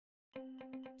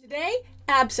Today,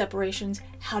 ab separations,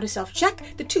 how to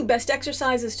self-check, the 2 best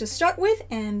exercises to start with,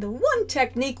 and the 1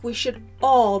 technique we should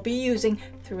all be using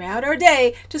throughout our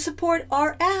day to support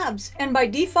our abs, and by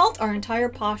default, our entire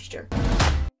posture.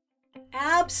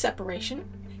 Ab separation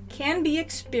can be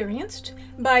experienced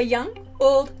by young,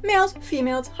 old, males,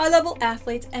 females, high-level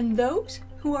athletes, and those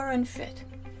who are unfit.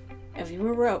 A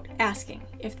viewer wrote asking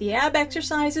if the ab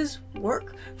exercises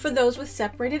work for those with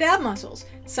separated ab muscles,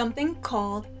 something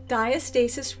called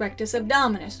diastasis rectus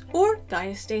abdominis or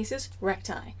diastasis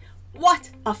recti. What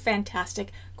a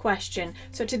fantastic question.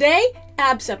 So today,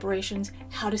 ab separations,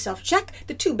 how to self-check,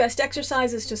 the 2 best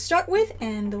exercises to start with,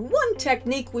 and the 1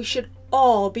 technique we should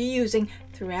all be using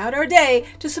throughout our day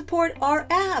to support our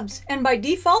abs, and by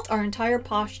default, our entire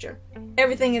posture.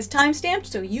 Everything is time-stamped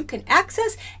so you can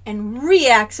access and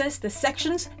re-access the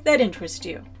sections that interest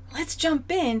you. Let's jump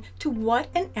in to what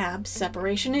an ab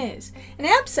separation is. An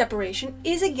ab separation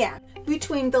is a gap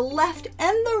between the left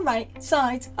and the right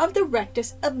sides of the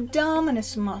rectus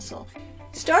abdominis muscle.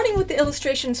 Starting with the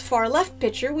illustration's far left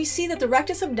picture, we see that the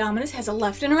rectus abdominis has a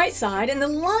left and right side, and the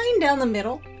line down the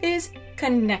middle is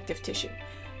connective tissue.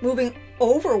 Moving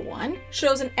over one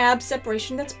shows an ab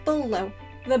separation that's below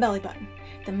the belly button.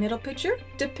 The middle picture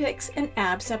depicts an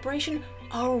ab separation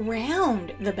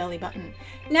around the belly button.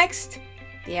 Next,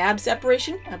 the ab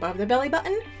separation above the belly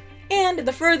button, and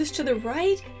the furthest to the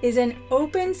right is an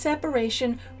open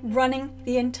separation running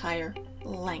the entire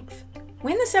length.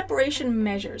 When the separation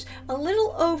measures a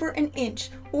little over an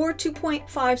inch or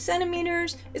 2.5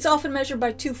 centimeters, it's often measured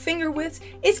by 2 finger widths,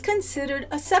 it's considered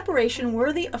a separation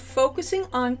worthy of focusing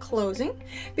on closing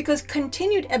because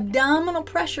continued abdominal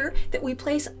pressure that we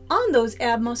place on those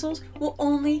ab muscles will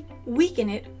only weaken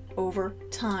it over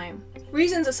time.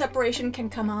 Reasons a separation can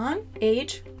come on: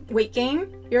 age, weight gain,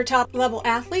 you're a top level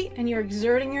athlete and you're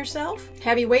exerting yourself,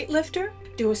 heavy weightlifter,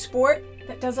 do a sport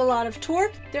that does a lot of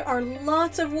torque. There are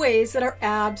lots of ways that our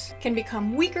abs can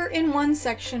become weaker in one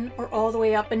section or all the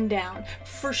way up and down.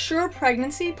 For sure,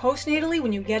 pregnancy, postnatally,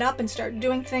 when you get up and start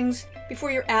doing things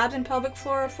before your abs and pelvic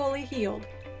floor are fully healed.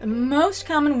 The most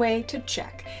common way to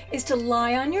check is to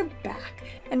lie on your back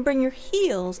and bring your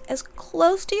heels as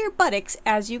close to your buttocks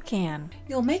as you can.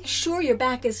 You'll make sure your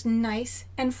back is nice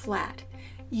and flat.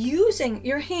 Using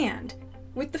your hand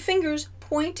with the fingers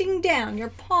pointing down, your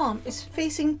palm is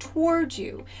facing towards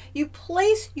you. You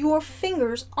place your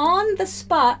fingers on the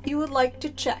spot you would like to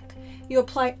check. You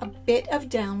apply a bit of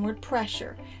downward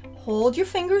pressure. Hold your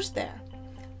fingers there.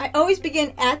 I always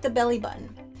begin at the belly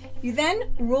button. You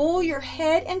then roll your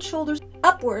head and shoulders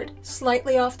upward,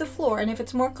 slightly off the floor, and if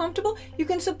it's more comfortable, you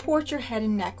can support your head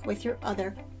and neck with your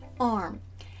other arm.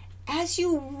 As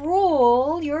you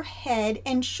roll your head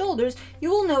and shoulders, you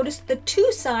will notice the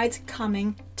 2 sides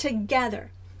coming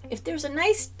together. If there's a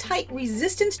nice tight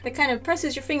resistance that kind of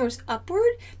presses your fingers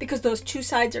upward because those 2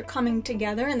 sides are coming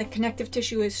together and the connective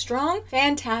tissue is strong,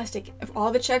 fantastic. If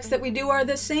all the checks that we do are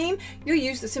the same, you'll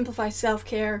use the Simplify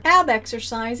Self-Care ab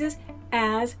exercises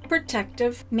as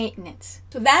protective maintenance.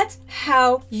 So that's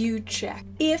how you check.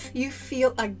 If you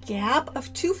feel a gap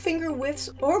of 2 finger widths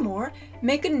or more,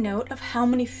 make a note of how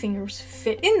many fingers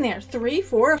fit in there. 3,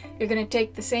 4. You're going to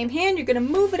take the same hand, you're going to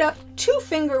move it up 2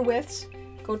 finger widths.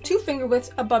 Go 2 finger widths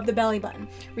above the belly button.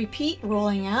 Repeat,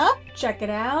 rolling up, check it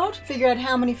out, figure out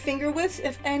how many finger widths,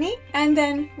 if any, and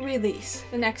then release.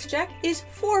 The next check is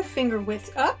 4 finger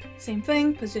widths up. Same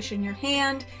thing, position your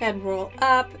hand, head roll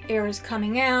up, air is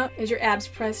coming out as your abs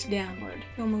press downward.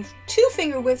 You'll move 2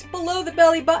 finger widths below the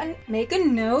belly button. Make a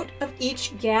note of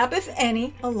each gap, if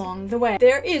any, along the way.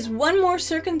 There is one more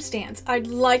circumstance I'd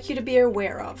like you to be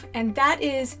aware of, and that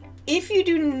is if you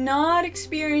do not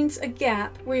experience a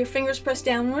gap where your fingers press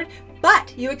downward,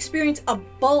 but you experience a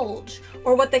bulge,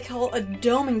 or what they call a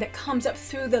doming that comes up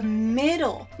through the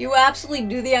middle, you absolutely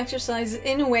do the exercises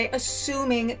in a way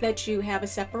assuming that you have a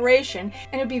separation,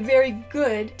 and it'd be very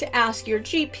good to ask your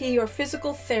GP or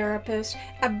physical therapist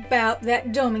about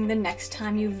that doming the next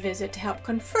time you visit to help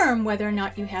confirm whether or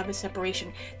not you have a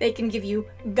separation. They can give you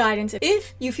guidance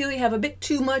if you feel you have a bit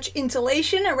too much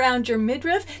insulation around your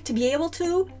midriff to be able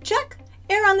to check.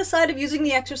 Err on the side of using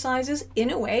the exercises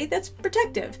in a way that's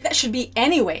protective. That should be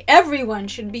anyway. Everyone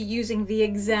should be using the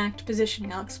exact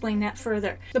positioning. I'll explain that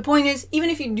further. The point is, even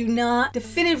if you do not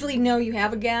definitively know you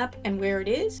have a gap and where it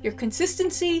is, your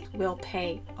consistency will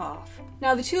pay off.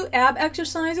 Now, the 2 ab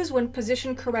exercises, when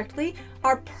positioned correctly,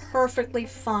 are perfectly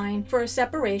fine for a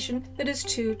separation that is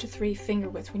 2 to 3 finger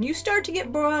widths. When you start to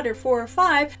get broader, 4 or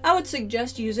 5, I would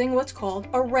suggest using what's called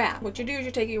a wrap. What you do is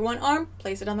you take your one arm,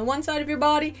 place it on the one side of your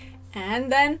body,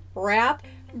 and then wrap.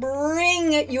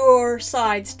 Bring your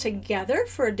sides together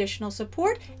for additional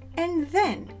support, and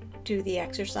then do the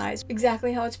exercise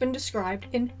exactly how it's been described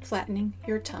in flattening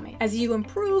your tummy. As you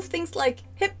improve, things like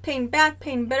hip pain, back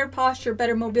pain, better posture,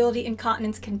 better mobility,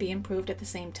 incontinence can be improved at the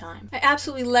same time. I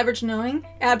absolutely leveraged knowing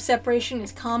ab separation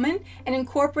is common and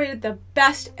incorporated the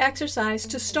best exercise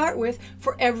to start with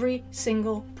for every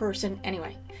single person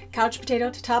anyway. Couch potato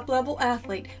to top level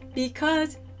athlete,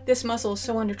 because this muscle is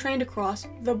so undertrained across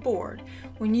the board.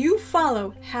 When you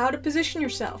follow how to position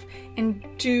yourself and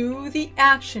do the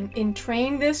action in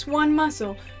train this one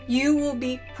muscle, you will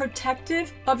be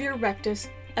protective of your rectus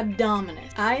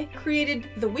abdominis. I created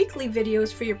the weekly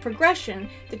videos for your progression,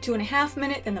 the 2.5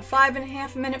 minute, then the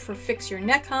 5.5 minute for fix your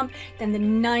neck hump, then the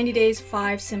 90 days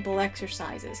 5 simple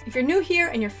exercises. If you're new here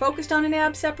and you're focused on an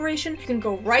ab separation, you can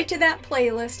go right to that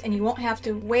playlist and you won't have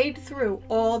to wade through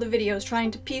all the videos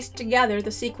trying to piece together the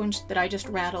sequence that I just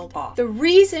rattled off. The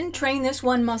reason train this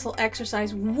one muscle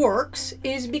exercise works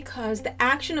is because the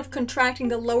action of contracting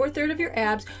the lower third of your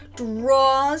abs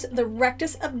draws the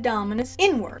rectus abdominis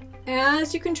inward.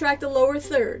 As you contract the lower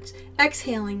thirds,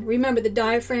 exhaling, remember the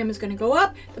diaphragm is going to go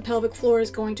up, the pelvic floor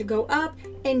is going to go up,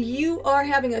 and you are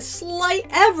having a slight,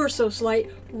 ever so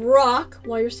slight, rock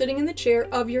while you're sitting in the chair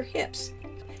of your hips.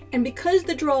 And because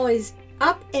the draw is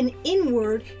up and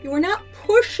inward, you are not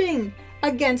pushing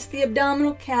against the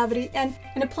abdominal cavity and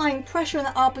applying pressure in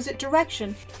the opposite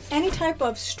direction. Any type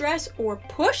of stress or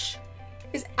push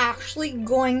is actually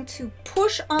going to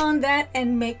push on that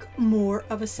and make more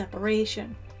of a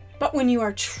separation. But when you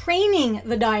are training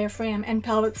the diaphragm and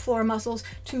pelvic floor muscles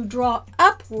to draw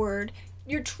upward,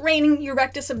 you're training your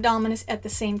rectus abdominis at the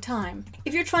same time.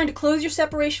 If you're trying to close your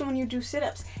separation when you do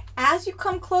sit-ups, as you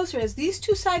come closer, as these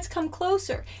two sides come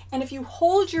closer, and if you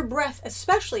hold your breath,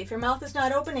 especially if your mouth is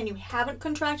not open and you haven't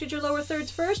contracted your lower thirds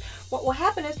first, what will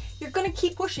happen is you're going to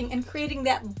keep pushing and creating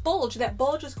that bulge. That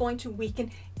bulge is going to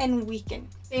weaken and weaken.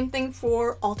 Same thing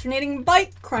for alternating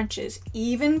bite crunches,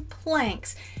 even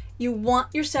planks. You want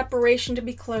your separation to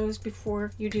be closed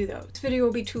before you do those. This video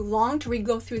will be too long to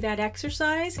re-go through that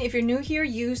exercise. If you're new here,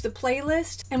 use the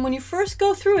playlist. And when you first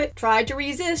go through it, try to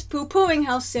resist poo-pooing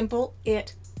how simple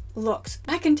it looks.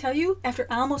 I can tell you, after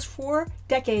almost 4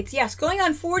 decades, yes, going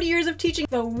on 40 years of teaching,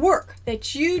 the work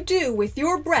that you do with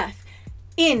your breath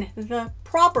in the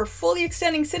proper, fully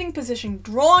extending sitting position,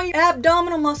 drawing your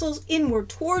abdominal muscles inward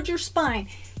towards your spine,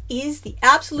 is the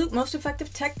absolute most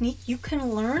effective technique you can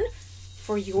learn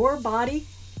for your body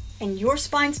and your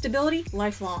spine stability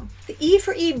lifelong. The E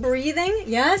for E, breathing.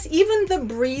 Yes, even the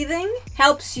breathing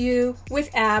helps you with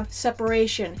ab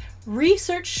separation.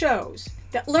 Research shows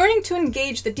that learning to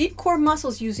engage the deep core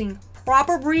muscles using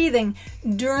proper breathing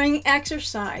during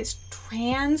exercise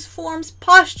transforms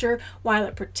posture while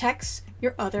it protects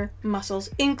your other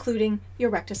muscles, including your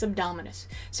rectus abdominis.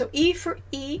 So E for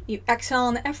E, you exhale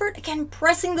on the effort, again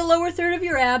pressing the lower third of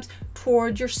your abs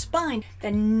toward your spine. The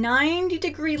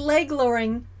 90-degree leg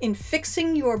lowering in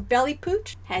fixing your belly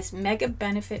pooch has mega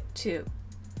benefit too.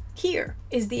 Here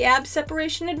is the ab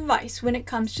separation advice when it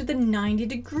comes to the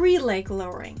 90-degree leg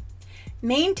lowering.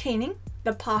 Maintaining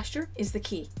the posture is the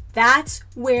key. That's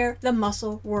where the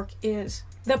muscle work is.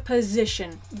 The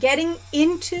position. Getting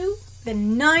into the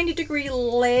 90-degree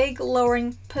leg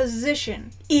lowering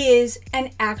position is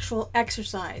an actual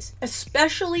exercise,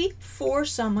 especially for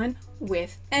someone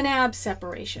with an ab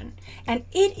separation. And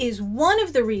it is one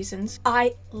of the reasons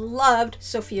I loved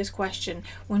Sophia's question.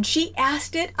 When she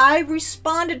asked it, I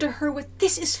responded to her with,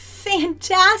 "This is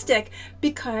fantastic,"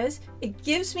 because it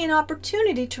gives me an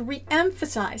opportunity to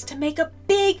re-emphasize, to make a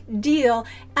big deal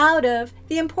out of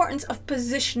the importance of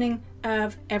positioning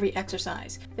of every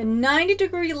exercise. The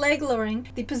 90-degree leg lowering,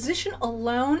 the position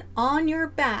alone on your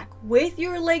back with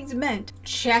your legs bent,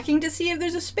 checking to see if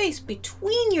there's a space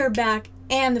between your back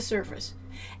and the surface.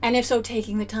 And if so,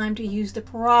 taking the time to use the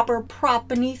proper prop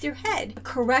beneath your head. The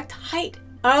correct height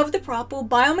of the prop will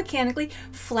biomechanically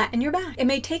flatten your back. It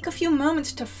may take a few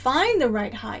moments to find the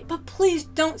right height, but please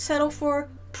don't settle for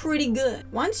pretty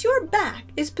good. Once your back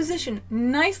is positioned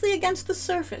nicely against the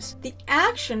surface, the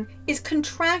action is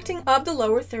contracting of the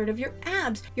lower third of your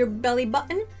abs. Your belly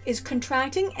button is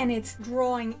contracting and it's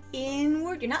drawing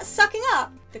inward. You're not sucking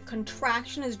up. The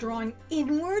contraction is drawing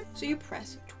inward, so you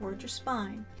press toward your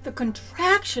spine. The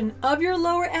contraction of your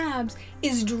lower abs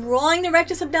is drawing the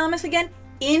rectus abdominis again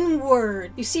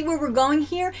inward. You see where we're going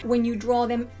here? When you draw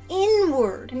them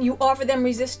inward and you offer them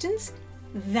resistance,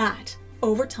 that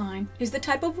over time is the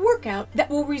type of workout that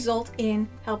will result in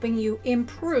helping you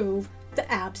improve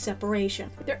the ab separation.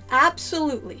 There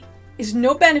absolutely is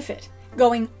no benefit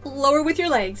going lower with your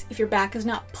legs if your back is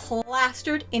not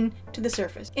plastered into the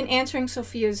surface. In answering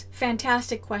Sophia's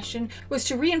fantastic question was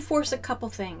to reinforce a couple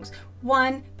things.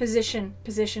 One, position,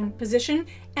 position, position.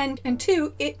 And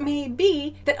two, it may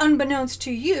be that unbeknownst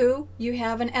to you, you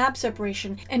have an ab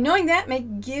separation. And knowing that may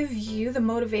give you the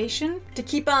motivation to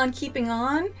keep on keeping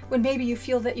on when maybe you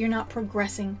feel that you're not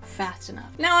progressing fast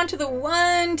enough. Now on to the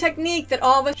one technique that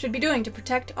all of us should be doing to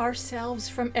protect ourselves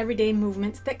from everyday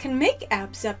movements that can make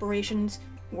ab separations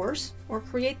worse or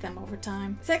create them over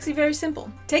time. It's actually very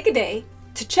simple. Take a day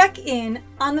to check in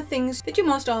on the things that you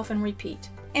most often repeat.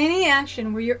 Any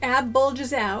action where your ab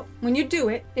bulges out when you do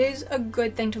it is a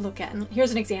good thing to look at. And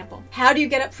here's an example. How do you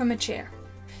get up from a chair?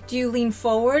 Do you lean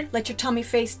forward, let your tummy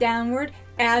face downward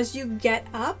as you get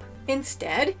up?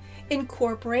 Instead,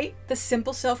 incorporate the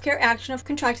simple self-care action of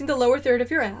contracting the lower third of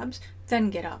your abs, then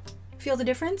get up. Feel the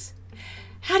difference?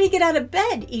 How do you get out of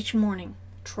bed each morning?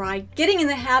 Try getting in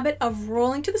the habit of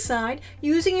rolling to the side,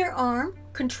 using your arm,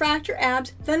 contract your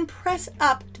abs, then press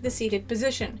up to the seated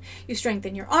position. You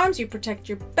strengthen your arms, you protect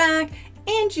your back,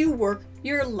 and you work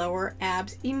your lower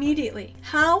abs immediately.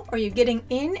 How are you getting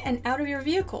in and out of your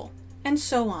vehicle? And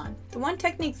so on. The one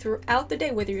technique throughout the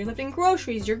day, whether you're lifting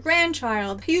groceries, your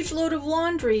grandchild, huge load of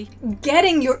laundry,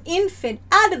 getting your infant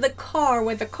out of the car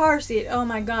with a car seat. Oh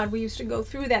my God, we used to go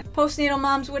through that. Postnatal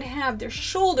moms would have their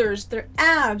shoulders, their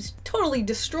abs totally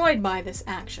destroyed by this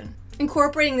action.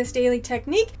 Incorporating this daily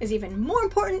technique is even more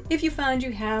important if you find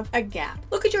you have a gap.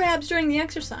 Look at your abs during the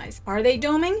exercise. Are they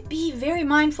doming? Be very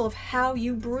mindful of how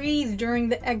you breathe during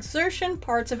the exertion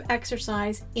parts of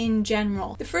exercise in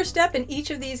general. The first step in each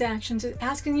of these actions is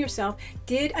asking yourself,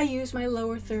 did I use my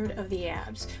lower third of the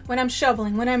abs? When I'm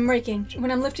shoveling, when I'm raking, when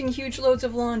I'm lifting huge loads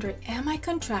of laundry, am I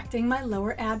contracting my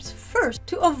lower abs first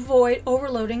to avoid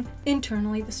overloading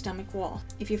internally the stomach wall?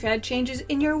 If you've had changes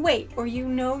in your weight or you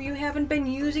know you haven't been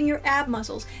using your ab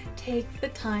muscles, take the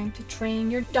time to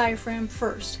train your diaphragm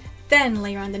first. Then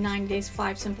layer on the 90 days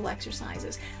 5 simple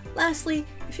exercises. Lastly,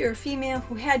 if you're a female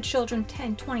who had children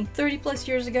 10, 20, 30 plus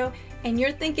years ago, and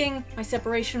you're thinking my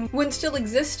separation wouldn't still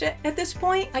exist at this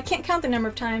point, I can't count the number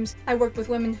of times I worked with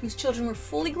women whose children were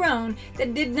fully grown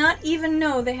that did not even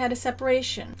know they had a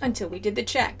separation until we did the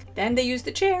check. Then they used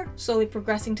the chair, slowly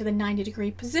progressing to the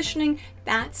 90-degree positioning.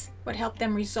 That's what helped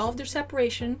them resolve their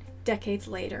separation decades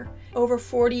later. Over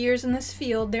 40 years in this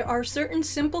field, there are certain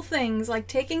simple things like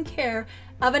taking care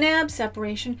of an ab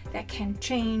separation that can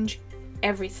change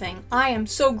everything. I am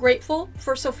so grateful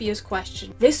for Sophia's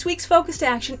question. This week's focused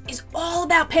action is all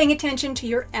about paying attention to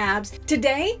your abs.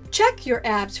 Today, check your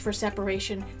abs for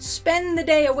separation. Spend the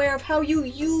day aware of how you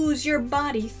use your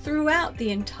body throughout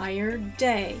the entire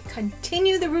day.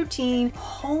 Continue the routine,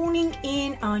 honing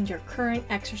in on your current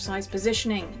exercise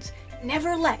positionings.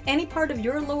 Never let any part of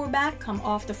your lower back come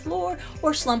off the floor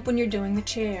or slump when you're doing the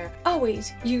chair.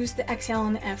 Always use the exhale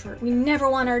on the effort. We never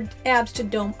want our abs to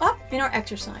dome up in our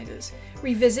exercises.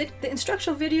 Revisit the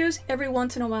instructional videos every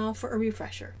once in a while for a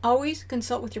refresher. Always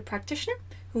consult with your practitioner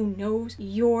who knows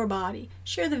your body.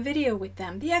 Share the video with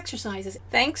them, the exercises.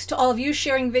 Thanks to all of you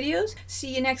sharing videos.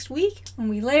 See you next week when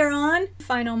we layer on the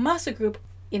final muscle group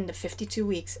in the 52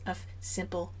 weeks of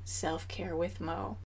Simple Self-Care with Mo.